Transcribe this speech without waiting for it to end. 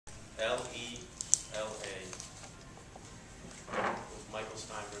L-E-L-A, with Michael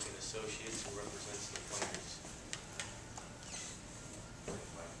Steinberg and Associates, who represents the plaintiffs.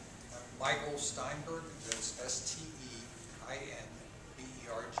 Michael Steinberg, that's S-T-E-I-N-B-E-R-G.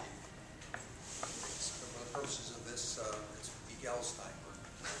 For the purposes of this, it's Miguel Steinberg.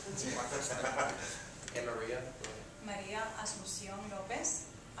 It's Michael Steinberg. And Maria? Maria Asunción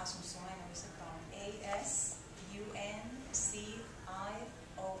López. Asunción, I know it's A-S-U-N-C-I-O-N,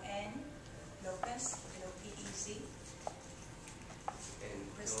 López, L-O-P-E-Z. And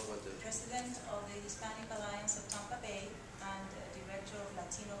what the... President of the Hispanic Alliance of Tampa Bay and Director of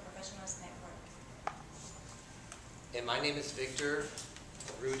Latino Professionals Network. And my name is Victor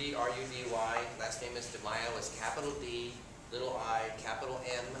Rudy, R-U-D-Y. Last name is DeMaio, is capital D, little I, capital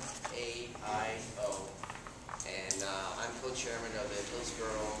M-A-I-O. And I'm co-chairman of the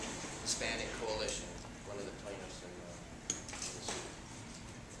Hillsborough Hispanic Coalition, one of the plaintiffs in the suit,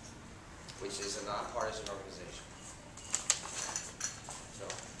 which is a nonpartisan organization. So,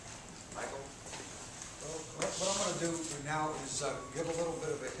 Michael? Well, what I'm going to do now is give a little bit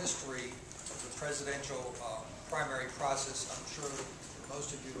of a history of the presidential primary process. I'm sure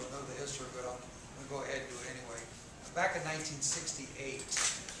most of you don't know the history, but I'm going to go ahead and do it anyway. Back in 1968,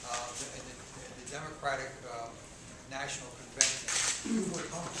 in the Democratic National Convention, Hubert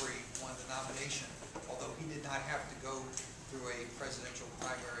Humphrey won the nomination, although he did not have to go through a presidential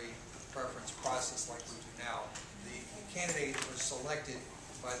primary preference process like we do now. The candidate was selected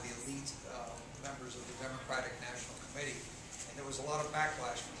by the elite members of the Democratic National Committee, and there was a lot of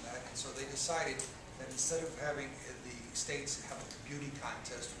backlash from that, and so they decided that instead of having the states have a beauty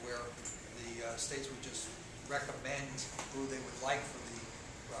contest where the states would just recommend who they would like for the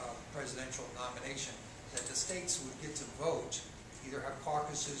presidential nomination, that the states would get to vote, either have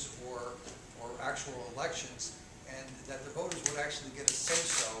caucuses or actual elections, and that the voters would actually get a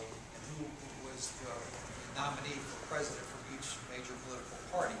say-so in who was the nominee for president from each major political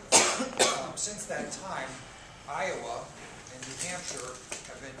party. Since that time, Iowa and New Hampshire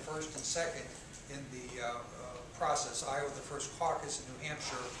have been first and second in the process. Iowa the first caucus, and New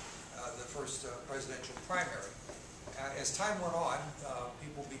Hampshire the first presidential primary. As time went on,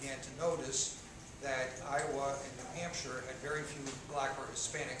 people began to notice that Iowa and New Hampshire had very few black or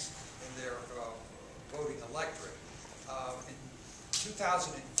Hispanics in their voting electorate. In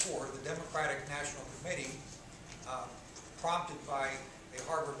 2004, the Democratic National Committee, prompted by a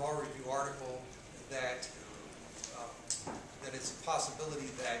Harvard Law Review article that it's a possibility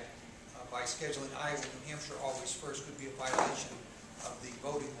that by scheduling Iowa and New Hampshire always first could be a violation of the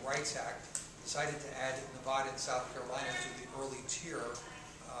Voting Rights Act, decided to add Nevada and South Carolina to the early tier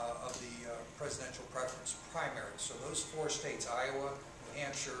of the presidential preference primary. So those four states, Iowa, New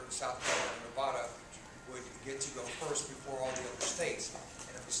Hampshire, South Carolina, and Nevada, would get to go first before all the other states.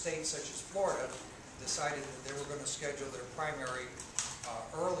 And if a state such as Florida decided that they were going to schedule their primary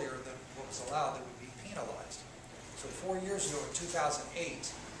earlier than what was allowed, they would be penalized. So 4 years ago, in 2008,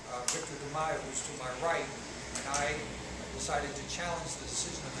 Victor DeMaio, who's to my right, and I decided to challenge the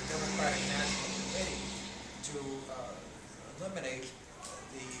decision of the Democratic National Committee to eliminate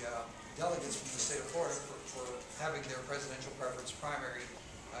the delegates from the state of Florida for having their presidential preference primary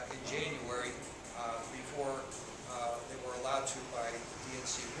in January before they were allowed to by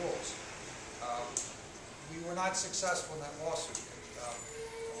DNC rules. We were not successful in that lawsuit.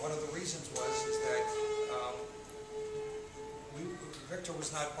 One of the reasons was that Victor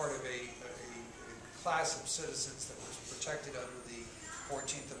was not part of a class of citizens that was protected under the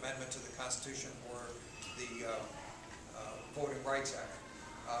 14th Amendment to the Constitution or the Voting Rights Act.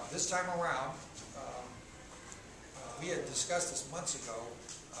 This time around, we had discussed this months ago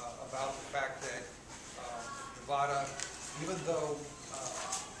about the fact that Nevada, even though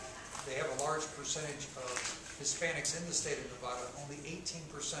they have a large percentage of Hispanics in the state of Nevada, only 18%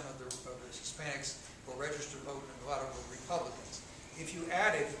 of the Hispanics who are registered to vote in Nevada were Republicans. If you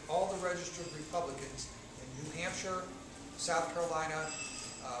added all the registered Republicans in New Hampshire, South Carolina,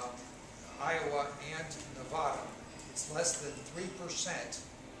 Iowa, and Nevada, it's less than 3%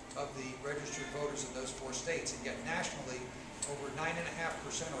 of the registered voters in those four states, and yet nationally, over 9.5%,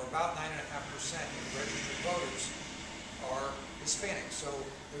 or about 9.5% of the registered voters are Hispanic. So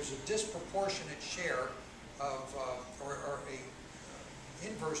there's a disproportionate share of, or a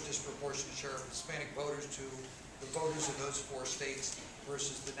inverse disproportionate share of Hispanic voters to the voters of those four states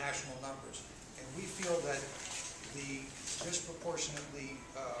versus the national numbers. And we feel that the disproportionately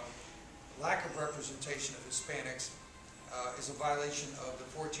lack of representation of Hispanics is a violation of the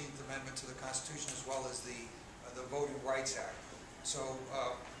 14th Amendment to the Constitution as well as the Voting Rights Act. So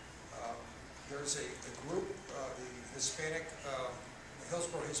there's a group, the Hispanic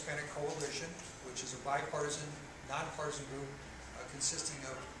Hillsborough Hispanic Coalition, which is a bipartisan, nonpartisan group consisting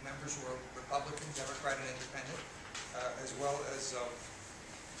of members who are Republican, Democrat, and Independent, as well as an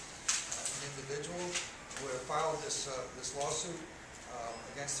individual who have filed this lawsuit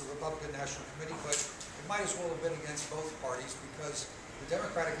against the Republican National Committee, but it might as well have been against both parties because the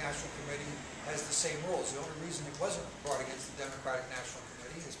Democratic National Committee has the same rules. The only reason it wasn't brought against the Democratic National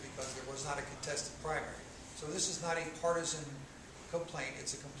Committee is because there was not a contested primary. So this is not a partisan complaint.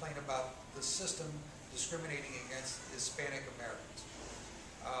 It's a complaint about the system discriminating against Hispanic Americans.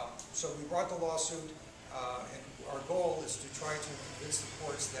 So we brought the lawsuit, and our goal is to try to convince the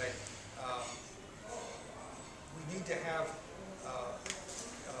courts that we need to have a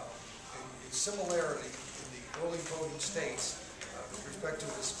similarity in the early voting states with respect to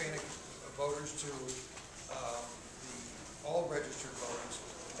Hispanic voters to all registered voters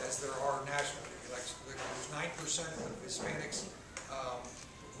as there are nationally. Like, there's 9% of Hispanics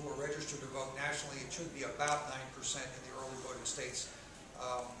who are registered to vote nationally. It should be about 9% in the early voting states.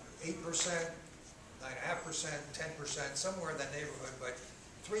 8%, 9.5%, 10%, somewhere in that neighborhood, but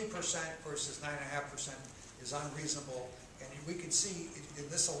 3% versus 9.5% is unreasonable. And we can see in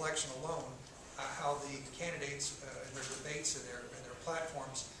this election alone how the candidates in their debates and their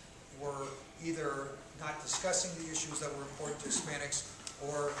platforms were either not discussing the issues that were important to Hispanics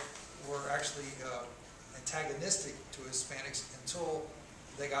or were actually antagonistic to Hispanics until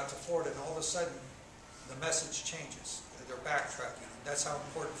they got to Florida, and all of a sudden the message changes. They're backtracking. That's how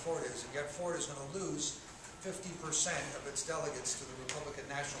important Florida is. And yet Florida is going to lose 50% of its delegates to the Republican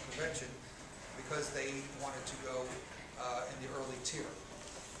National Convention because they wanted to go in the early tier.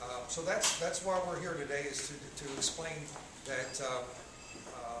 So that's why we're here today, is to explain that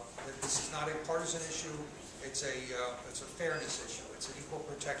that this is not a partisan issue. It's a fairness issue. It's an equal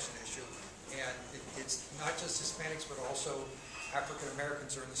protection issue, and it's not just Hispanics, but also African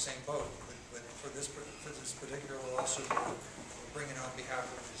Americans are in the same boat. But for this particular lawsuit, we're bringing it on behalf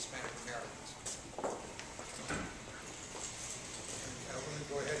of Hispanic Americans. And I'm going to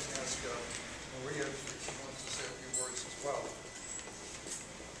go ahead and ask Maria if she wants to say a few words as well.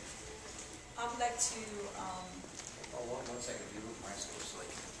 I would like to. One second. You move my stool so I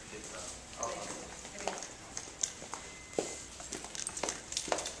can get the.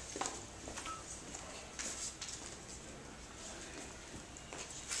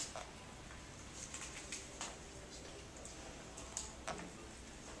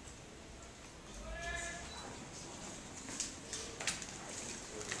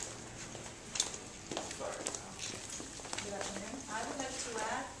 I would like to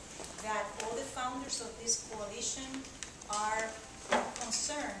add that all the founders of this coalition are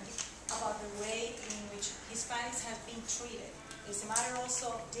concerned about the way in which Hispanics have been treated. It's a matter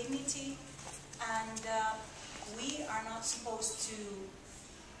also of dignity, and we are not supposed to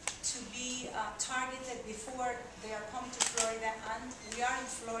be targeted before they are coming to Florida, and we are in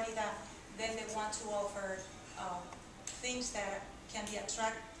Florida, then they want to offer things that can be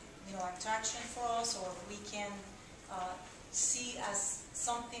attraction for us, or we can see as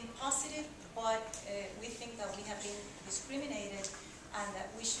something positive, but we think that we have been discriminated and that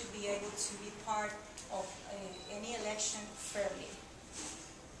we should be able to be part of any election fairly.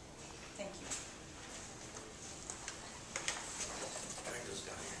 Thank you.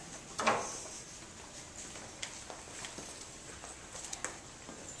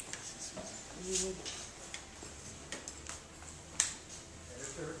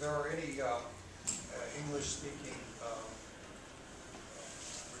 If there are any English-speaking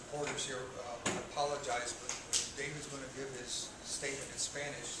reporters here, I apologize, but David's going to give his statement in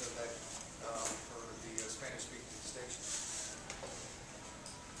Spanish so that for the Spanish-speaking station.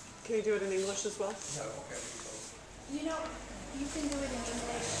 Can you do it in English as well? No, okay. You know, you can do it in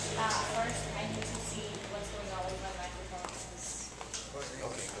English. First, I need to see what's going on with my microphone.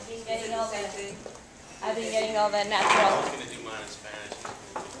 Okay. I've been getting all the I natural. was going to do mine in Spanish.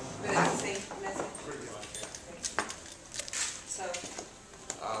 But it's the same message. Pretty much, yeah. So,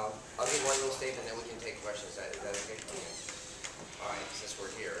 I'll give one little statement, then we can take questions. Is that okay? All right, since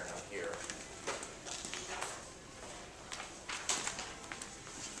we're here, and I'm here.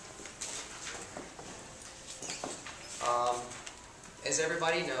 As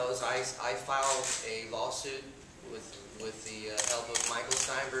everybody knows, I filed a lawsuit with the help of Michael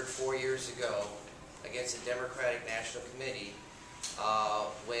Steinberg 4 years ago against the Democratic National Committee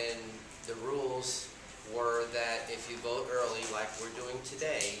when the rules were that if you vote early, like we're doing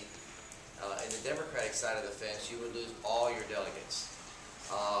today, in the Democratic side of the fence, you would lose all your delegates.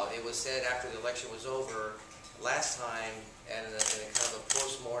 It was said after the election was over last time, and in a kind of a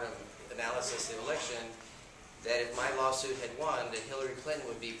post-mortem analysis of the election, that if my lawsuit had won, that Hillary Clinton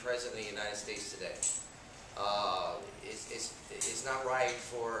would be president of the United States today. It's not right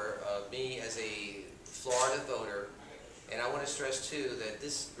for me as a Florida voter, and I want to stress too that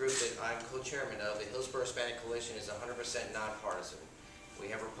this group that I'm co-chairman of, the Hillsborough Hispanic Coalition, is 100% nonpartisan. We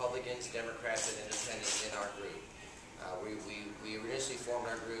have Republicans, Democrats, and Independents in our group. We initially formed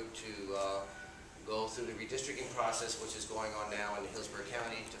our group to go through the redistricting process, which is going on now in Hillsborough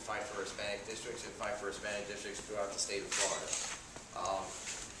County, to fight for Hispanic districts and fight for Hispanic districts throughout the state of Florida.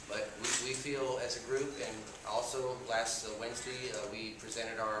 But we feel as a group, and also last Wednesday we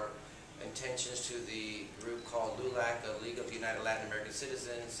presented our intentions to the group called LULAC, the League of United Latin American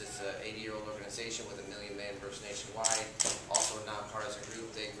Citizens. It's an 80-year-old organization with 1 million members nationwide, also a nonpartisan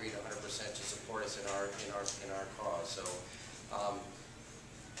group. They agreed 100% to support us in our cause. So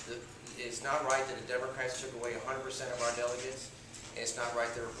it's not right that the Democrats took away 100% of our delegates. And it's not right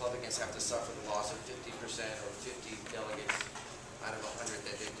that Republicans have to suffer the loss of 50% or 50 delegates out of 100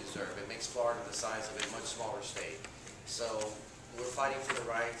 that they deserve. It makes Florida the size of a much smaller state. So we're fighting for the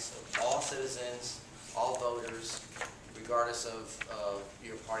rights of all citizens, all voters, regardless of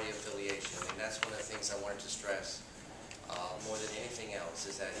your party affiliation. And that's one of the things I wanted to stress more than anything else,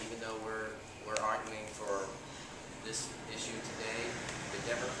 is that even though we're arguing for this issue today, the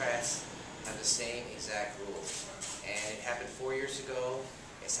Democrats have the same exact rules. And it happened 4 years ago.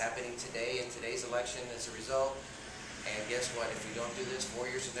 It's happening today in today's election as a result. And guess what? If we don't do this 4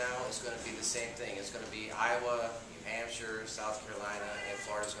 years from now, it's going to be the same thing. It's going to be Iowa, New Hampshire, South Carolina, and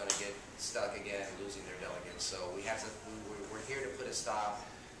Florida's going to get stuck again, losing their delegates. So we have to. We're here to put a stop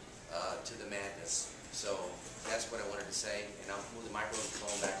to the madness. So that's what I wanted to say, and I'll move the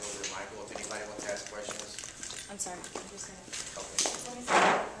microphone back over to Michael. If anybody wants to ask questions. I'm sorry, I'm just gonna. Okay.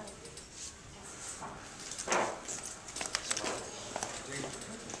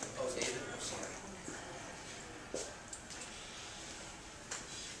 Oh, David, I'm sorry.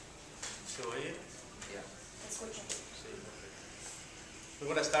 ¿Se oye? Yeah. Escucha. Sí, perfecto. Muy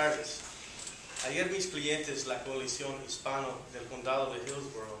buenas tardes. Ayer mis clientes, la coalición hispano del condado de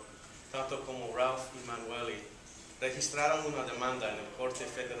Hillsborough, tanto como Ralph y Manueli, registraron una demanda en el Corte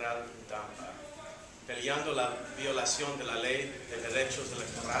Federal en Tampa, peleando la violación de la ley de derechos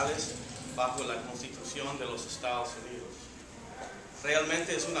electorales bajo la Constitución de los Estados Unidos.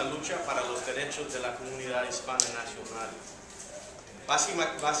 Realmente es una lucha para los derechos de la comunidad hispana nacional.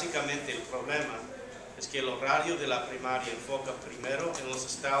 Básicamente el problema es que el horario de la primaria enfoca primero en los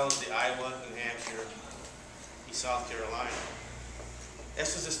estados de Iowa, New Hampshire y South Carolina.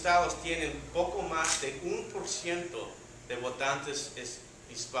 Estos estados tienen poco más de 1% de votantes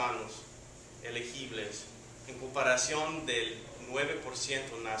hispanos elegibles en comparación del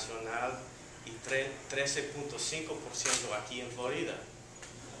 9% nacional y 13.5% aquí en Florida.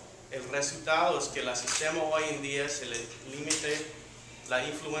 El resultado es que el sistema hoy en día se le limite la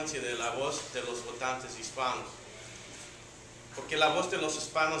influencia de la voz de los votantes hispanos, porque la voz de los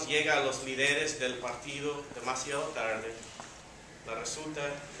hispanos llega a los líderes del partido demasiado tarde. La resulta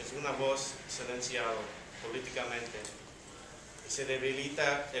es una voz silenciada políticamente y se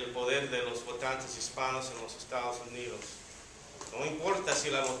debilita el poder de los votantes hispanos en los Estados Unidos. No importa si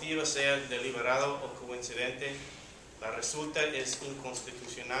la motiva sea deliberado o coincidente, la resulta es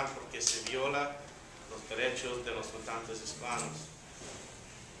inconstitucional porque se viola los derechos de los votantes hispanos.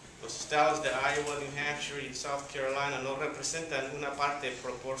 Los estados de Iowa, New Hampshire y South Carolina no representan una parte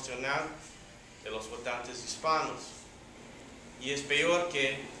proporcional de los votantes hispanos. Y es peor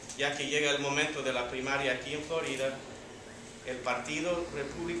que, ya que llega el momento de la primaria aquí en Florida, el Partido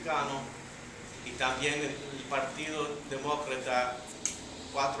Republicano y también el Partido Demócrata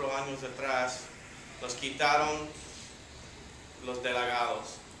 4 años atrás los quitaron los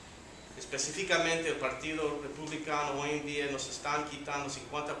delegados. Específicamente el Partido Republicano hoy en día nos están quitando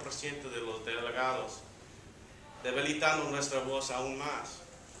 50% de los delegados, debilitando nuestra voz aún más.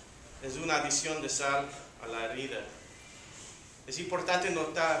 Es una adición de sal a la herida. Es importante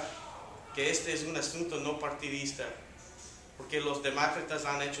notar que este es un asunto no partidista, porque los demócratas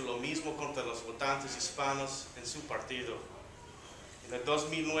han hecho lo mismo contra los votantes hispanos en su partido. En el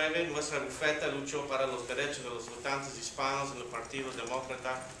 2009, nuestra bufeta luchó para los derechos de los votantes hispanos en el Partido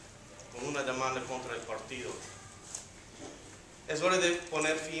Demócrata con una demanda contra el partido. Es hora de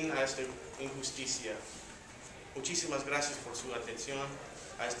poner fin a esta injusticia. Muchísimas gracias por su atención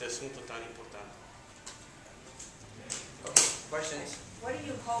a este asunto tan importante. Okay. Questions? What are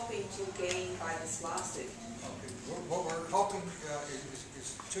you hoping to gain by this lawsuit? Okay. What we're hoping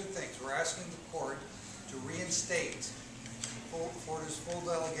is two things. We're asking the court to reinstate Florida's full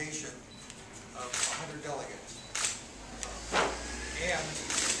delegation of 100 delegates. And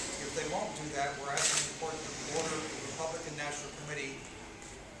if If they won't do that, we're asking the court to order the Republican National Committee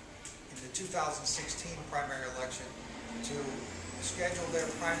in the 2016 primary election to schedule their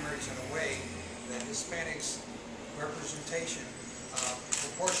primaries in a way that Hispanics representation,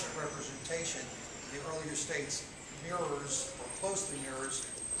 proportionate representation in the earlier states mirrors or closely mirrors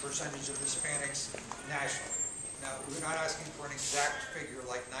the percentage of Hispanics nationally. Now, we're not asking for an exact figure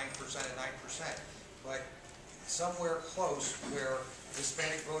like 9% and 9%, but somewhere close where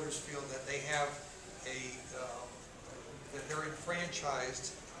Hispanic voters feel that they have that they're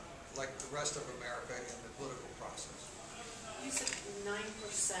enfranchised like the rest of America in the political process. You said 9%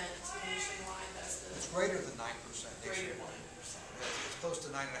 nationwide, that's the... It's greater than 9% Greater nationwide. than 9%. It's close to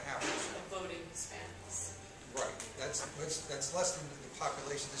 9.5%. Of voting Hispanics. Right. That's less than the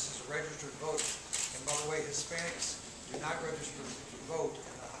population. This is a registered vote. And by the way, Hispanics do not register to vote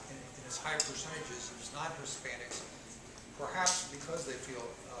in as high percentages as non-Hispanics, perhaps because they feel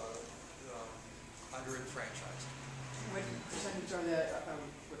under-enfranchised. What percentage are the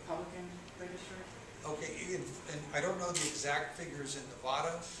Republican registered? Okay, and I don't know the exact figures in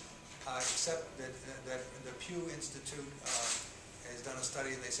Nevada, except that the Pew Institute has done a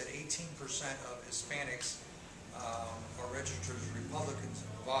study, and they said 18% of Hispanics are registered as Republicans in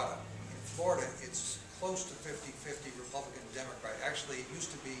Nevada. In Florida, it's close to 50-50 Republican and Democrat. Actually, it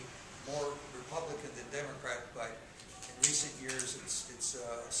used to be more Republican than Democrat, but in recent years, it's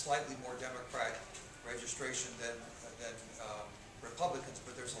slightly more Democrat registration than Republicans,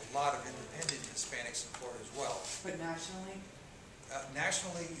 but there's a lot of independent Hispanics in Florida as well. But nationally?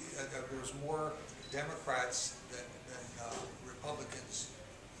 Nationally, there's more Democrats than Republicans,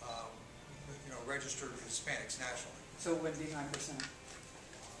 registered Hispanics nationally. So it would be 9%?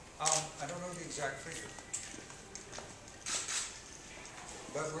 I don't know the exact figure.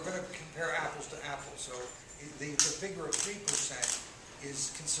 But we're going to compare apples to apples. So the figure of 3%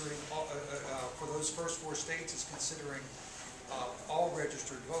 is considering, for those first 4 states, is considering all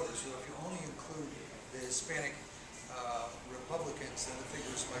registered voters. So if you only include the Hispanic Republicans, then the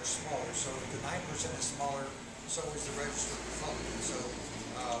figure is much smaller. So if the 9% is smaller, so is the registered Republicans. So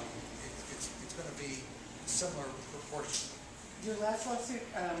it's going to be a similar proportion. Your last lawsuit,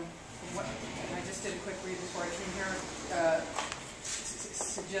 I just did a quick read before I came here,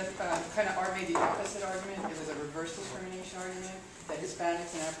 suggest kind of made the opposite argument. It was a reverse discrimination argument that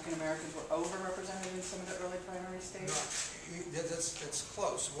Hispanics and African Americans were overrepresented in some of the early primary states. No, that's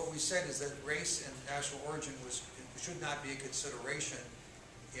close. What we said is that race and national origin should not be a consideration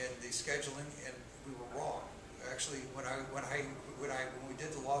in the scheduling, and we were wrong. Actually, when we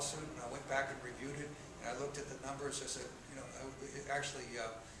did the lawsuit, and I went back and reviewed it, and I looked at the numbers, I said,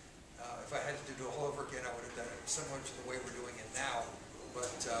 if I had to do it all over again, I would have done it similar to the way we're doing it now.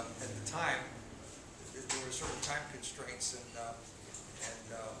 But at the time, there were certain time constraints, and I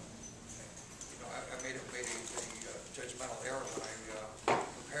made a judgmental error when I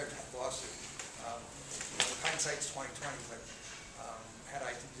prepared that lawsuit. Hindsight's 20/20, but had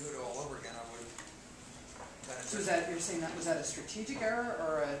I to do it all over again, I would have done it. So you're saying was that a strategic error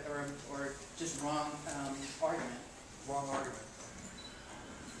or just wrong argument? Wrong argument.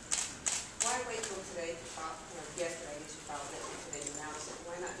 Why wait till today to file, yesterday, I guess you filed it today to announce it.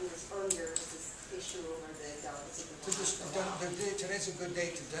 Why not do this earlier with this issue over the delegates? Today's a good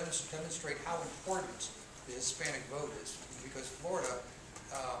day to demonstrate how important the Hispanic vote is, because Florida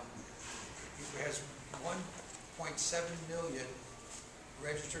has 1.7 million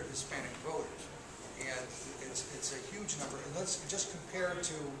registered Hispanic voters, and it's a huge number. And let's just compare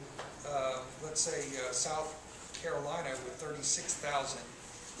to, let's say, South Carolina with 36,000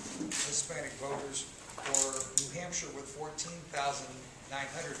 Hispanic voters, or New Hampshire with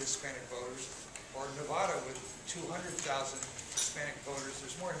 14,900 Hispanic voters, or Nevada with 200,000 Hispanic voters.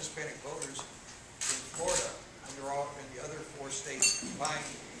 There's more Hispanic voters in Florida than there are in the other 4 states combined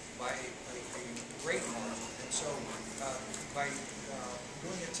by a great margin. And so by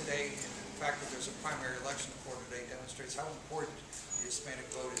doing it today, and the fact that there's a primary election in Florida today demonstrates how important the Hispanic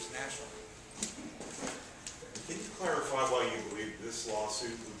vote is nationally. Can you clarify why you believe this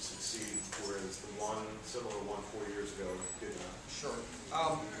lawsuit would succeed, whereas the similar one 4 years ago did not? Sure.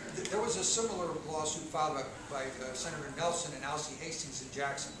 There was a similar lawsuit filed by Senator Nelson and Alcee Hastings in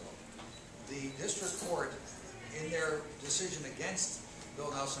Jacksonville. The district court, in their decision against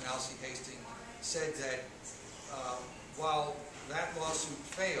Bill Nelson and Alcee Hastings, said that while that lawsuit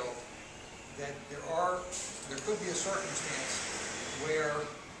failed, that there could be a circumstance where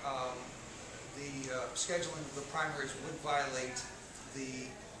the scheduling of the primaries would violate the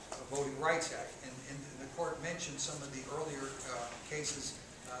Voting Rights Act. And the court mentioned some of the earlier cases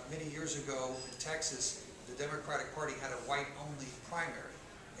many years ago in Texas. The Democratic Party had a white-only primary,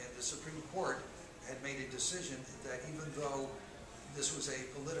 And the Supreme Court had made a decision that even though this was a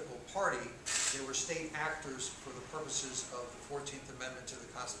political party, they were state actors for the purposes of the 14th Amendment to the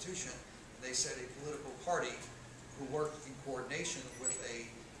Constitution. They said a political party who worked in coordination with a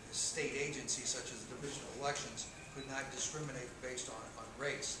state agency such as the Division of Elections could not discriminate based on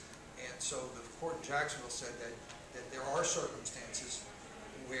race. And so the court in Jacksonville said that there are circumstances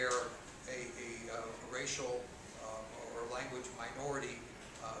where a racial or language minority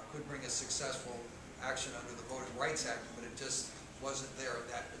could bring a successful action under the Voting Rights Act, but it just wasn't there in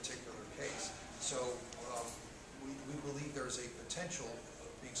that particular case. So we believe there's a potential of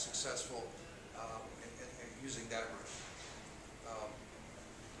being successful in using that route.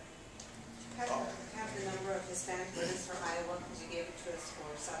 Have the number of Hispanic voters for Iowa, because you gave it to us for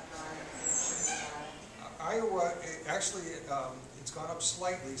South Carolina, Iowa, actually, it's gone up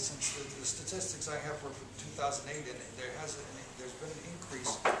slightly since the statistics I have were from 2008, and there's been an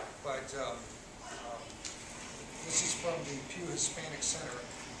increase, but this is from the Pew Hispanic Center.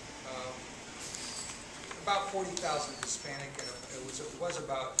 About 40,000 Hispanic, and it was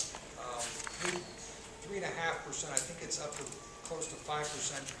about 3.5%. I think it's up to close to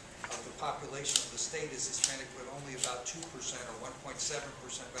 5% of the population of the state is Hispanic, but only about 2% or 1.7%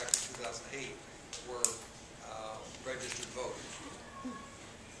 back in 2008 were registered voters.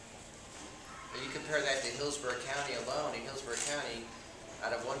 You compare that to Hillsborough County alone. In Hillsborough County,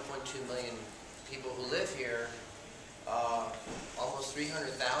 out of 1.2 million people who live here, almost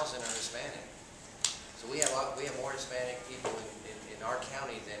 300,000 are Hispanic. So we have more Hispanic people in our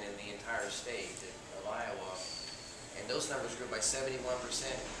county than in the entire state of Iowa. And those numbers grew by 71%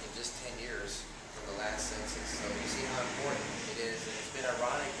 in just 10 years from the last census. So you see how important it is. And it's been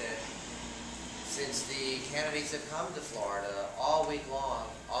ironic that since the candidates have come to Florida, all week long,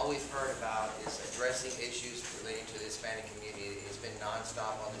 all we've heard about is addressing issues relating to the Hispanic community. It's been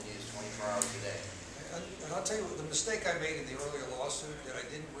nonstop on the news 24 hours a day. And I'll tell you, the mistake I made in the earlier lawsuit that I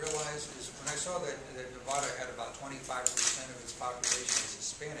didn't realize is when I saw that Nevada had about 25% of its population as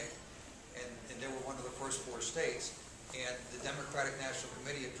Hispanic, and they were one of the first 4 states, and the Democratic National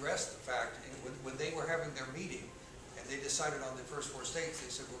Committee addressed the fact, when they were having their meeting, and they decided on the first 4 states,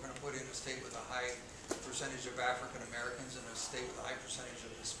 they said, we're going to put in a state with a high percentage of African Americans and a state with a high percentage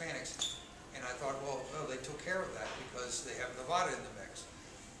of Hispanics. And I thought, well, they took care of that because they have Nevada in the mix.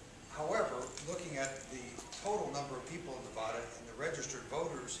 However, looking at the total number of people in Nevada and the registered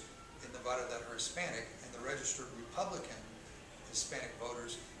voters in Nevada that are Hispanic and the registered Republican Hispanic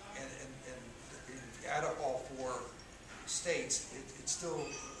voters, and if you add up all 4 states, it's still,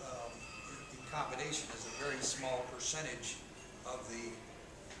 in combination, is a very small percentage of the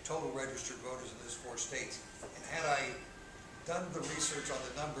total registered voters in those 4 states. And had I done the research on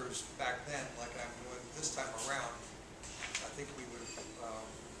the numbers back then, like I'm doing this time around, I think we would have been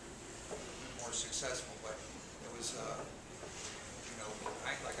more successful. But it was,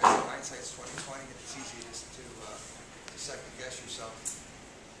 like I said, hindsight's 20/20, and it's easy to second guess yourself.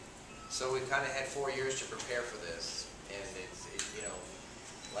 So we've kind of had 4 years to prepare for this, and it's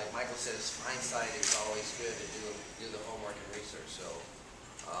like Michael says, hindsight is always good to do the homework and research. So,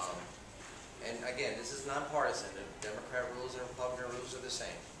 and again, this is nonpartisan. The Democrat rules and Republican rules are the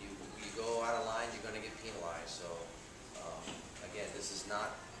same. You go out of line, you're going to get penalized. So, again, this is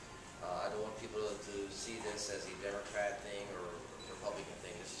not. I don't want people to see this as a Democrat thing or Republican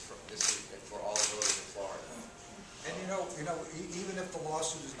thing. This is for all the voters in Florida. And even if the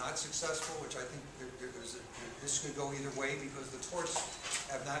lawsuit is not successful, which I think this could go either way because the courts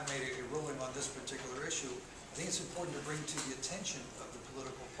have not made a ruling on this particular issue, I think it's important to bring to the attention of the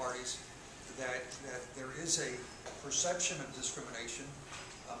political parties that there is a perception of discrimination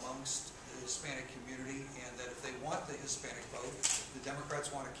amongst the Hispanic community, and that if they want the Hispanic vote, the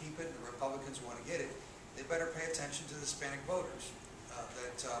Democrats want to keep it and the Republicans want to get it, they better pay attention to the Hispanic voters.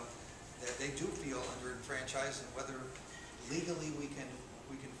 That they do feel under-enfranchised, and whether legally we can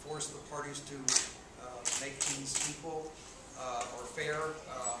force the parties to make things equal or fair,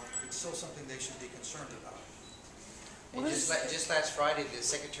 it's still something they should be concerned about. And just last Friday, the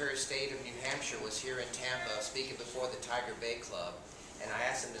Secretary of State of New Hampshire was here in Tampa speaking before the Tiger Bay Club, and I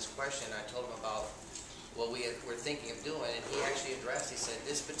asked him this question. I told him about what we're thinking of doing, and he actually addressed, he said,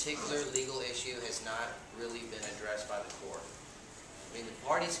 this particular legal issue has not really been addressed by the court. I mean, the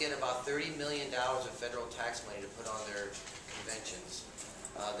parties get about $30 million of federal tax money to put on their conventions.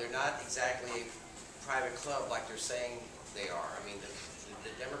 They're not exactly a private club like they're saying they are. I mean,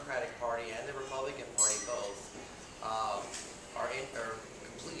 the Democratic Party and the Republican Party both are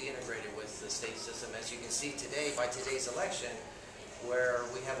completely integrated with the state system, as you can see today by today's election, where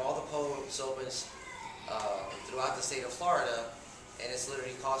we have all the polls open throughout the state of Florida, and it's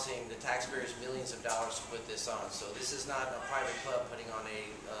literally costing the taxpayers millions of dollars to put this on. So this is not a private club putting on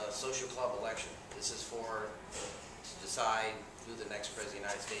a social club election. This is to decide who the next president of the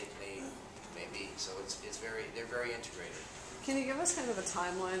United States may be. So they're very integrated. Can you give us kind of a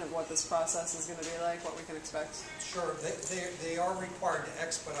timeline of what this process is going to be like, what we can expect? Sure. They are required to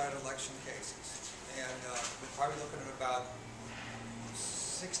expedite election cases. And we're probably looking at about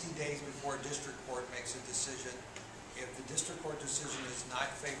 60 days before a district court makes a decision. If the district court decision is not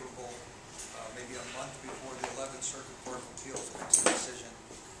favorable, maybe a month before the 11th Circuit Court of Appeals makes a decision.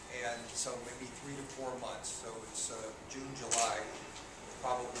 And so maybe 3 to 4 months. So it's June, July,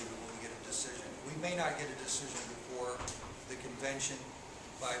 probably when we get a decision. We may not get a decision before the convention,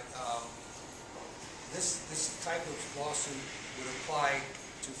 but this type of lawsuit would apply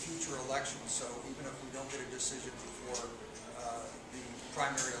to future elections. So even if we don't get a decision before the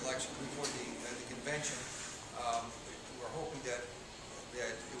primary election, before the convention, we're hoping that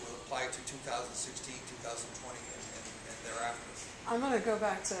it will apply to 2016, 2020, and thereafter. I'm going to go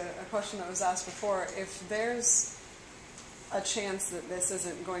back to a question that was asked before. If there's a chance that this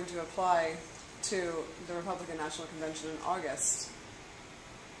isn't going to apply to the Republican National Convention in August,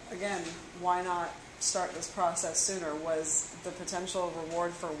 again, why not start this process sooner? Was the potential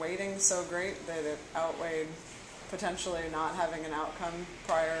reward for waiting so great that it outweighed potentially not having an outcome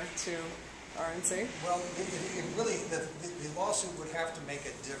prior to RNC? Well, it really, the lawsuit would have to make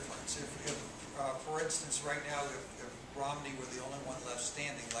a difference. If for instance, right now, if Romney were the only one left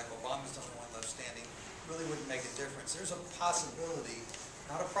standing, like Obama's the only one left standing, really wouldn't make a difference. There's a possibility,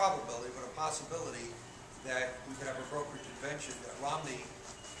 not a probability, but a possibility that we could have a brokered convention that Romney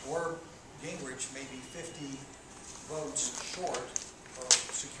or Gingrich may be 50 votes short of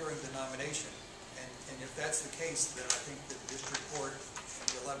securing the nomination. And if that's the case, then I think the district court and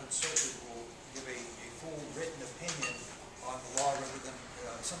the 11th Circuit will give a full written opinion on the law rather than,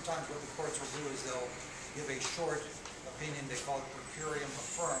 sometimes what the courts will do is they'll give a short opinion, they call it per curiam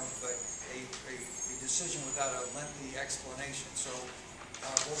affirmed, but a decision without a lengthy explanation. So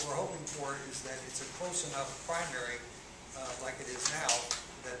what we're hoping for is that it's a close enough primary, like it is now,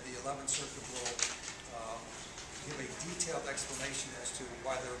 that the 11th Circuit will give a detailed explanation as to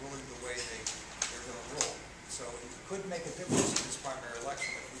why they're ruling the way they're going to rule. So it could make a difference in this primary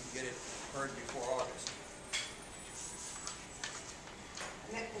election if we can get it heard before August.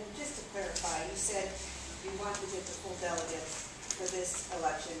 And just to clarify, you said you want to get the full delegates for this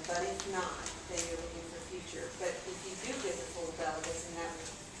election, but if not, then you're looking for future. But if you do get the full delegates, then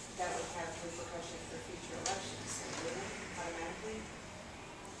that would have repercussions for future elections, wouldn't it, automatically?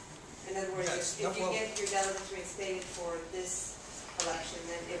 In other words, Yes. if you get your delegates reinstated for this election,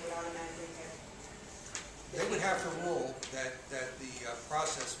 then it would automatically have. They would have to rule that the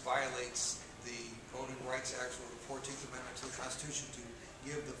process violates the Voting Rights Act or the 14th Amendment to the Constitution to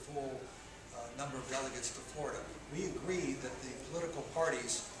give the full number of delegates to Florida. We agree that the political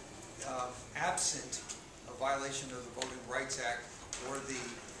parties, absent a violation of the Voting Rights Act or the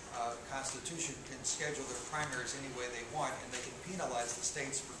Constitution, can schedule their primaries any way they want, and they can penalize the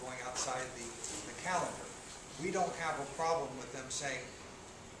states for going outside the calendar. We don't have a problem with them saying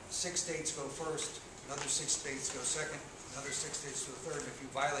 6 states go first, another 6 states go second, another 6 states go third, and if you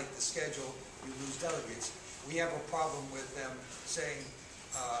violate the schedule, you lose delegates. We have a problem with them saying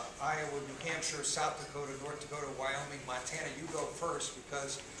Iowa, New Hampshire, South Dakota, North Dakota, Wyoming, Montana, you go first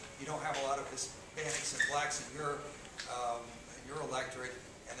because you don't have a lot of Hispanics and blacks in your electorate,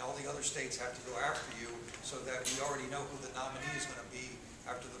 and all the other states have to go after you, so that we already know who the nominee is going to be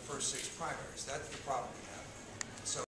after the first 6 primaries. That's the problem we have.